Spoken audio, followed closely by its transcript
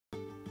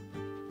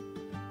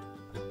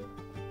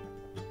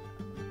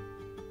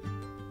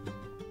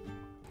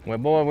Well,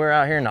 boy, we're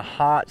out here in the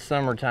hot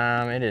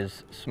summertime. It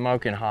is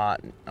smoking hot,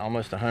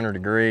 almost 100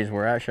 degrees.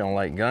 We're actually on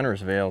Lake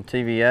Guntersville,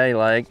 TVA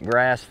Lake,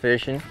 grass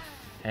fishing.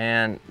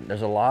 And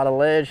there's a lot of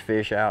ledge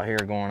fish out here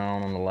going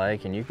on the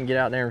lake, and you can get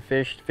out there and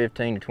fish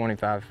 15 to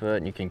 25 foot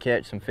and you can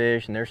catch some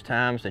fish, and there's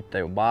times that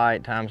they'll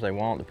bite, times they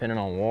won't, depending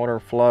on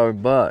water flow.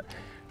 But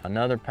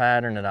another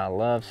pattern that I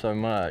love so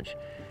much,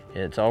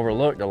 it's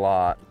overlooked a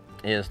lot,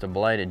 is the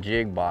bladed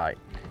jig bite.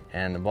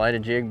 And the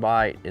bladed jig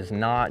bite is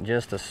not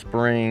just a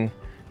spring,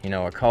 you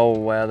know, a cold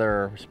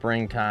weather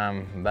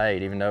springtime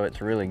bait, even though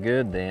it's really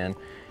good then.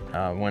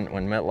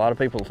 When a lot of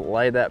people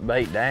lay that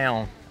bait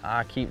down,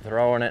 I keep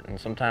throwing it and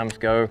sometimes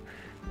go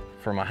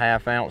from a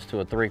 1/2 ounce to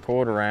a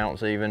 3/4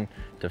 ounce even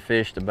to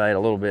fish the bait a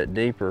little bit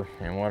deeper.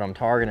 And what I'm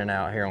targeting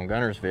out here on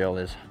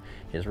Guntersville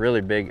is really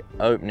big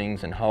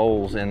openings and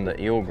holes in the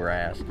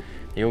eelgrass.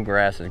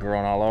 Eelgrass is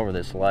growing all over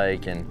this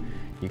lake, and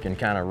you can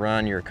kind of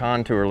run your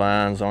contour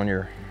lines on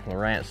your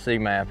Lowrance Sea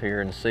map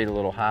here and see the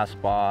little high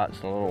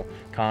spots, the little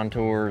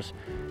contours,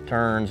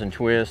 turns and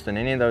twists, and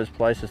any of those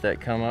places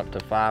that come up to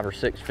 5 or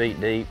 6 feet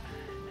deep,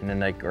 and then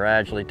they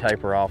gradually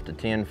taper off to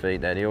 10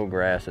 feet. That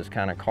eelgrass is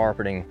kind of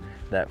carpeting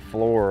that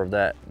floor of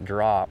that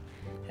drop.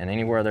 And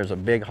anywhere there's a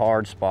big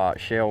hard spot,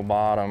 shell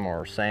bottom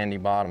or sandy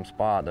bottom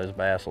spot, those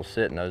bass will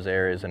sit in those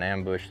areas and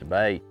ambush the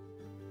bait.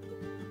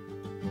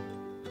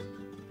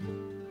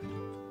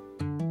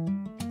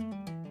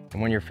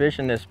 When you're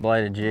fishing this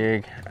bladed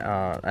jig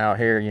out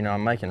here, you know,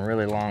 I'm making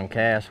really long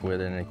casts with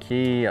it, and the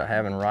key of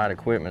having right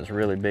equipment is a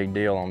really big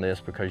deal on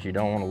this, because you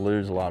don't want to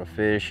lose a lot of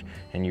fish,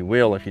 and you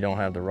will if you don't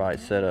have the right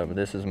setup. But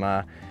this is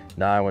my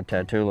Daiwa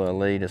Tatula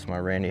Elite. It's my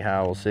Randy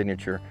Howell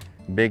signature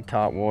big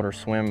top water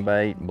swim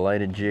bait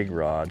bladed jig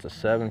rod. It's a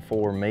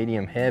 7.4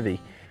 medium heavy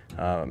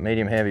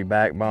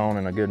backbone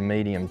and a good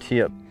medium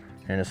tip.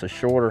 And it's a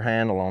shorter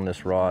handle on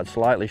this rod,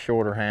 slightly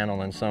shorter handle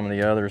than some of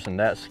the others, and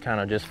that's kind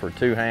of just for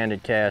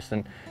two-handed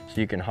casting,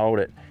 so you can hold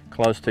it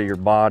close to your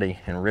body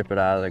and rip it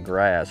out of the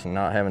grass, and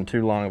not having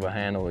too long of a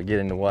handle to get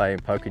in the way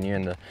and poking you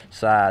in the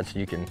side, so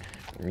you can,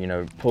 you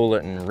know, pull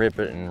it and rip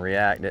it and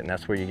react it, and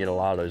that's where you get a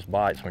lot of those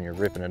bites, when you're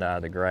ripping it out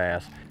of the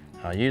grass.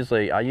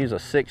 Usually I use a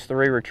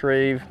 6.3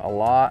 retrieve a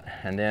lot,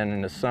 and then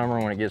in the summer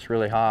when it gets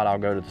really hot, I'll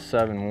go to the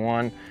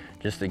 7.1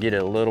 just to get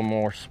it a little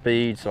more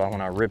speed, so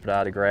when I rip it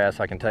out of the grass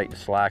I can take the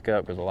slack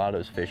up, because a lot of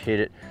those fish hit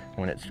it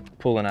when it's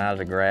pulling out of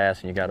the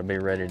grass, and you got to be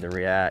ready to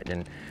react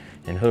and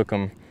hook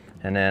them.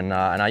 And then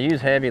and I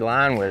use heavy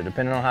line with it,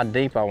 depending on how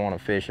deep I want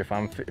to fish. If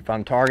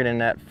I'm targeting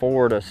that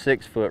 4 to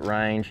 6 foot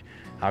range,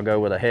 I'll go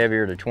with a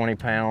heavier to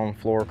 20-pound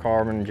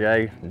fluorocarbon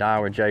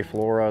Daiwa J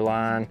Fluoro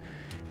line.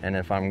 And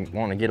if I'm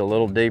wanting to get a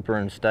little deeper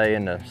and stay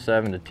in the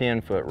 7 to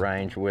 10 foot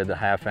range with a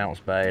 1/2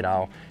 ounce bait,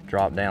 I'll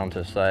drop down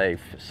to say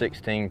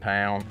 16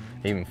 pound,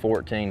 even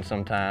 14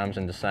 sometimes,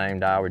 in the same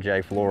Daiwa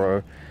J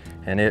Fluoro.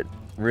 And it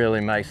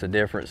really makes a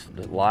difference.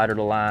 The lighter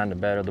the line, the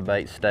better the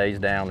bait stays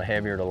down. The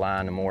heavier the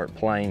line, the more it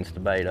planes the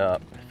bait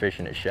up,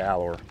 fishing it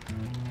shallower.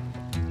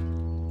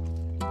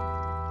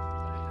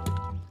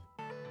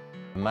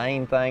 The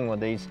main thing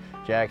with these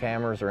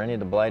jackhammers or any of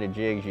the bladed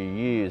jigs you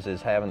use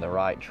is having the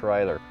right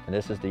trailer. And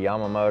this is the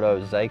Yamamoto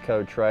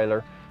Seiko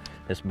trailer.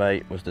 This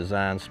bait was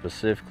designed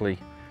specifically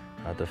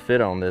to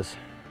fit on this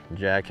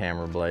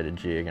jackhammer bladed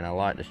jig, and I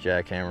like this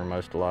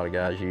jackhammer. A lot of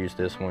guys use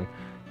this one.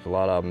 There's a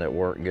lot of them that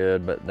work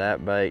good, but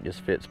that bait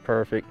just fits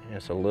perfect.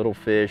 It's a little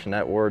fish, and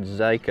that word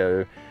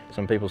Seiko,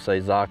 some people say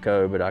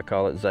Zako, but I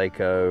call it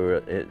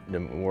Seiko. The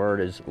word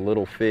is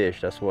little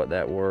fish. That's what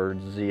that word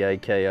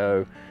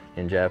Z-A-K-O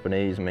in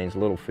Japanese means,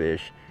 little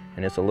fish.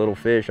 And it's a little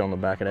fish on the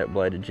back of that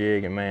bladed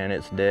jig, and man,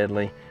 it's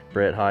deadly.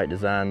 Brett Height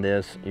designed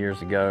this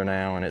years ago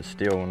now, and it's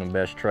still one of the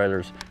best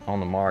trailers on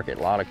the market.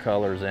 A lot of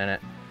colors in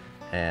it,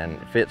 and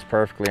it fits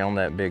perfectly on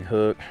that big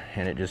hook,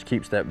 and it just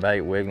keeps that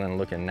bait wiggling,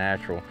 looking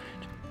natural.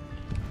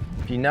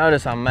 If you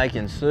notice, I'm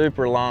making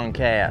super long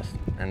casts,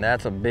 and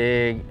that's a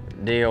big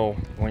deal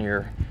when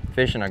you're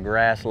fishing a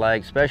grass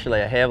lake,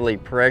 especially a heavily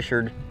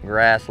pressured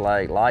grass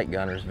lake like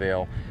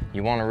Guntersville.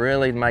 You want to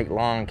really make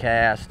long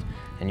casts,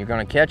 and you're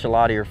going to catch a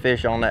lot of your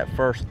fish on that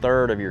first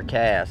third of your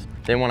cast.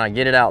 Then when I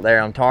get it out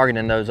there, I'm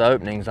targeting those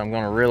openings. I'm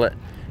going to reel it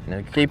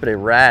and keep it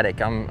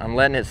erratic. I'm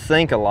letting it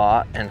sink a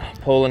lot and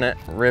pulling it,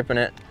 ripping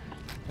it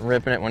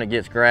when it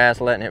gets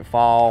grass, letting it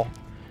fall.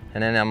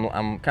 And then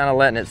I'm kind of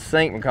letting it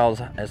sink,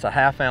 because it's a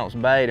 1/2 ounce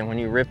bait, and when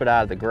you rip it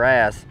out of the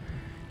grass,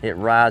 it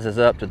rises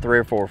up to 3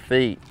 or 4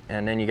 feet,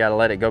 and then you got to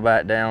let it go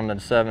back down to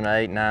 7,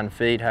 8, 9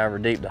 feet, however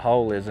deep the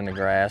hole is in the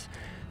grass.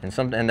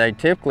 And they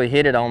typically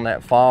hit it on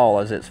that fall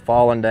as it's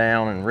falling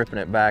down and ripping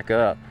it back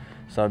up.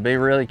 So be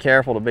really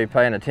careful to be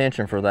paying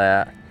attention for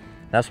that.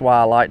 That's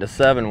why I like the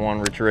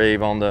 7.1 retrieve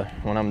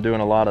when I'm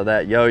doing a lot of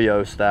that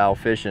yo-yo style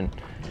fishing,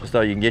 just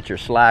so you can get your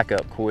slack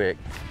up quick.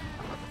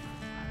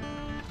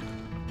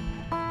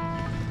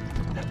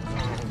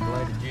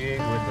 Bladed jig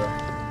with the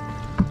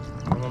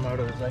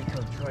Yamamoto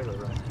Seiko trailer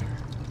right there.